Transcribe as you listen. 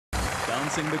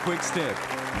Dancing the Quickstep.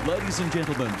 Ladies and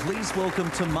gentlemen, please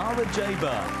welcome Tamara and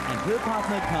her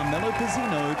partner Carmelo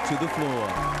Pizzino to the floor.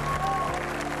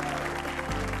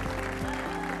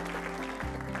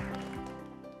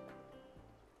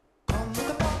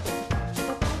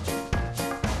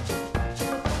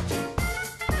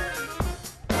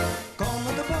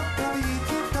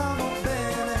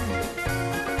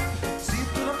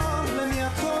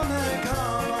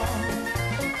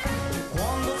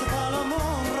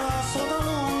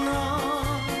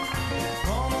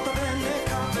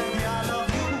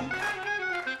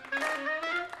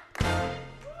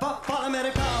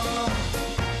 Americano.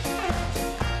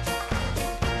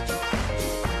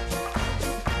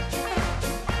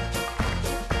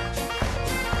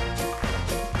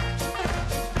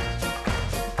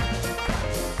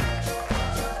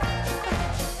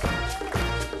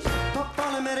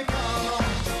 Papà l'americano.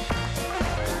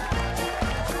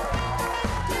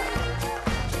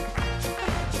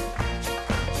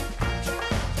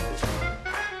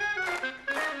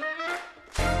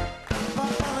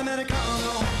 Papà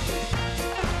l'americano.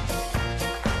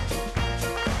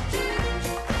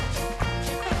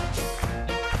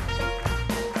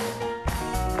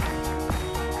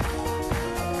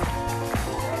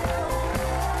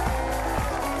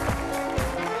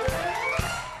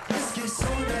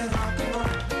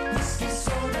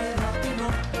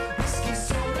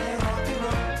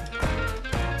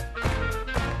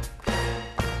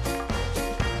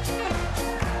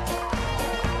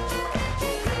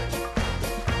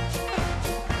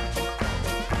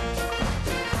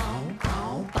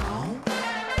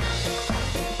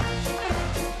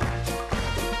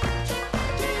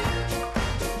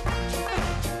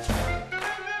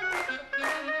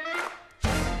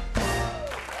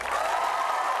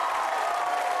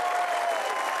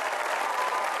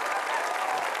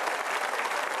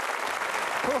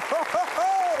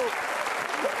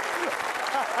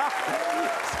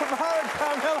 Tamara,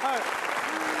 Carmelo.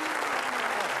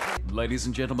 Ladies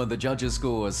and gentlemen, the judges'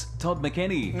 scores. Todd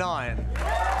McKenny. 9.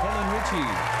 Helen Ritchie. 9.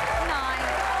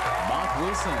 Mark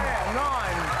Wilson. 9.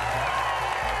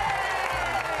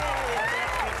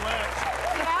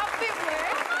 The outfit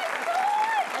worked.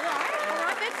 All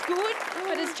right, that's good.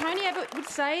 But as Tony Abbott would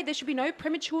say, there should be no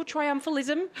premature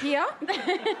triumphalism here.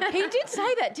 He did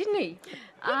say that, didn't he?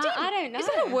 He did. I don't know. Is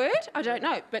that a word? I don't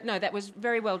know. But no, that was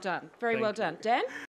very well done. Very well done. Dan?